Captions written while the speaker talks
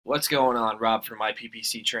What's going on? Rob from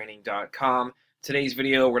myppctraining.com. Today's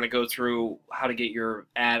video we're going to go through how to get your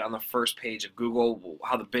ad on the first page of Google,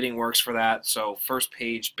 how the bidding works for that. So first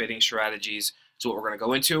page bidding strategies is what we're going to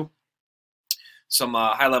go into. Some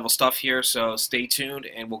high level stuff here, so stay tuned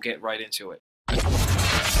and we'll get right into it.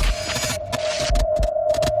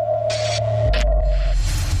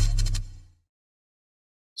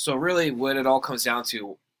 So really what it all comes down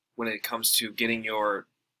to when it comes to getting your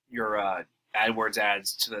AdWords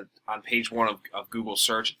ads to on page 1 of Google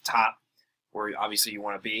search at the top, where obviously you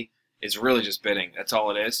want to be, is really just bidding. That's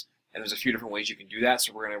all it is. And there's a few different ways you can do that,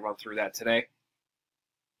 so we're going to run through that today.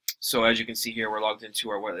 So as you can see here, we're logged into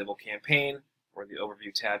our white label campaign. We're in the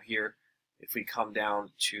overview tab here. If we come down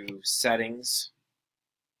to settings,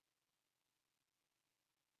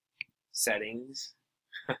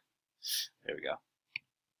 there we go.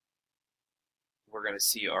 We're going to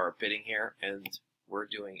see our bidding here, and we're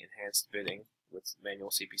doing enhanced bidding with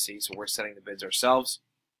manual CPC, so we're setting the bids ourselves.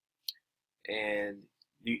 And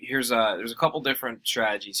there's a couple different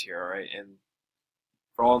strategies here, all right? And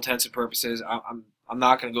for all intents and purposes, I'm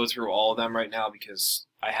not going to go through all of them right now because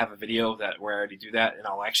I have a video where I already do that, and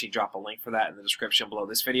I'll actually drop a link for that in the description below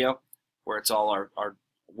this video, where it's all our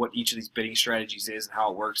what each of these bidding strategies is and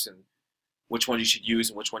how it works and which one you should use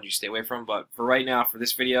and which one you stay away from. But for right now, for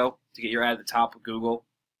this video, to get your ad at the top of Google,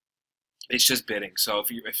 it's just bidding. So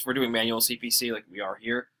if we're doing manual CPC like we are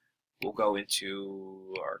here, we'll go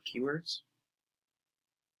into our keywords.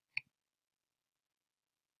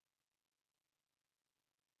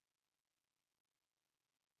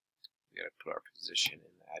 We gotta put our position in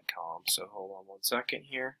the ad column. So hold on 1 second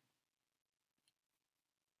here.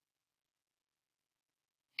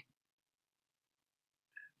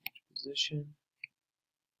 Position.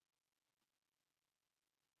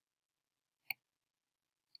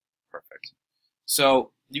 Perfect.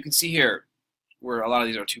 So you can see here where a lot of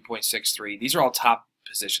these are 2.63. These are all top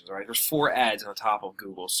positions, all right? There's 4 ads on the top of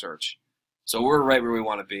Google search. So we're right where we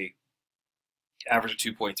want to be. Average of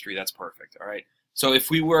 2.3, that's perfect, all right? So if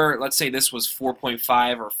we were, let's say this was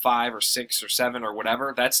 4.5 or 5 or 6 or 7 or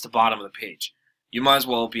whatever, that's the bottom of the page. You might as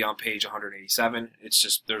well be on page 187. It's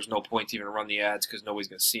just there's no point to even run the ads because nobody's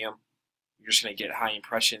going to see them. You're just going to get high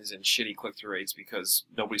impressions and shitty click-through rates because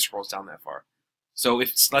nobody scrolls down that far. So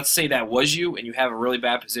if let's say that was you and you have a really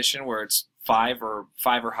bad position where it's 5 or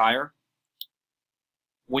higher,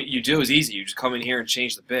 what you do is easy. You just come in here and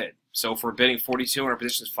change the bid. So if we're bidding 42 and our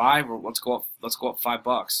position is 5, well, let's go up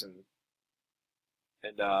 $5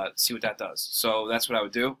 and see what that does. So that's what I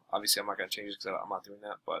would do. Obviously, I'm not going to change it because I'm not doing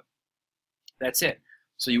that, but that's it.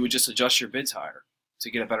 So you would just adjust your bids higher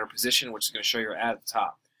to get a better position, which is going to show your ad at the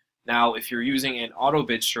top. Now, if you're using an auto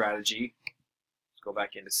bid strategy, let's go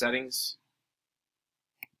back into settings,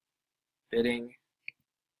 bidding.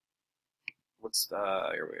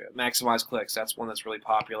 Here we go. Maximize clicks. That's one that's really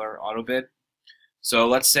popular. Auto bid. So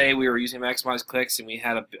let's say we were using maximize clicks and we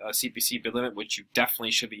had a CPC bid limit, which you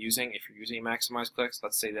definitely should be using if you're using maximize clicks.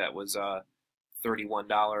 Let's say that was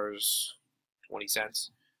 $31.20.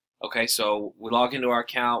 Okay, so we log into our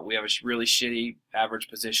account. We have a really shitty average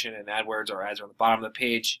position in AdWords. Our ads are on the bottom of the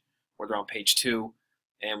page, or they're on page 2,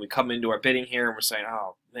 and we come into our bidding here and we're saying,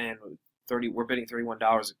 oh man, we're bidding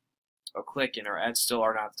 $31 a click, and our ads still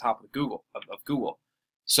are not at the top of Google.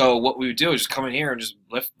 So what we would do is just come in here and just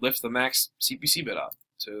lift the max CPC bid up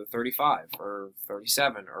to 35 or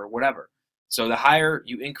 37 or whatever. So the higher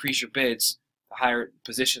you increase your bids, the higher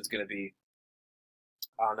position is going to be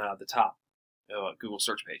on the top Google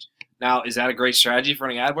search page. Now, is that a great strategy for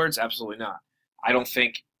running AdWords? Absolutely not. I don't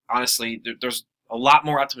think, honestly, there's a lot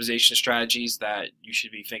more optimization strategies that you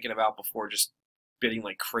should be thinking about before just bidding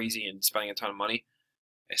like crazy and spending a ton of money.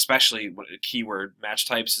 Especially when keyword match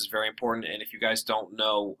types is very important. And if you guys don't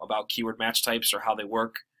know about keyword match types or how they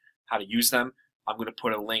work, how to use them, I'm going to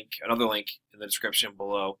put another link in the description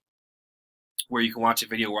below where you can watch a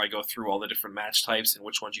video where I go through all the different match types and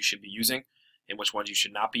which ones you should be using and which ones you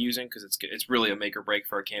should not be using, because it's really a make or break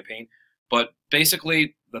for a campaign. But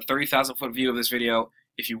basically, the 30,000 foot view of this video,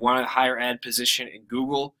 if you want a higher ad position in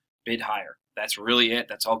Google, bid higher. That's really it.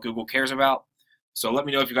 That's all Google cares about. So let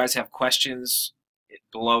me know if you guys have questions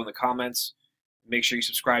below in the comments. Make sure you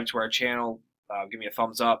subscribe to our channel. Give me a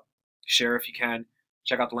thumbs up. Share if you can.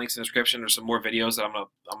 Check out the links in the description. There's some more videos that I'm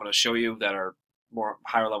gonna show you that are more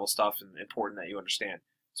higher level stuff and important that you understand.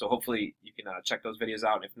 So hopefully you can check those videos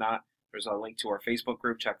out. And if not, there's a link to our Facebook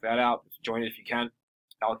group. Check that out. Join it if you can.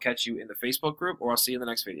 I'll catch you in the Facebook group, or I'll see you in the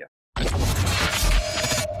next video.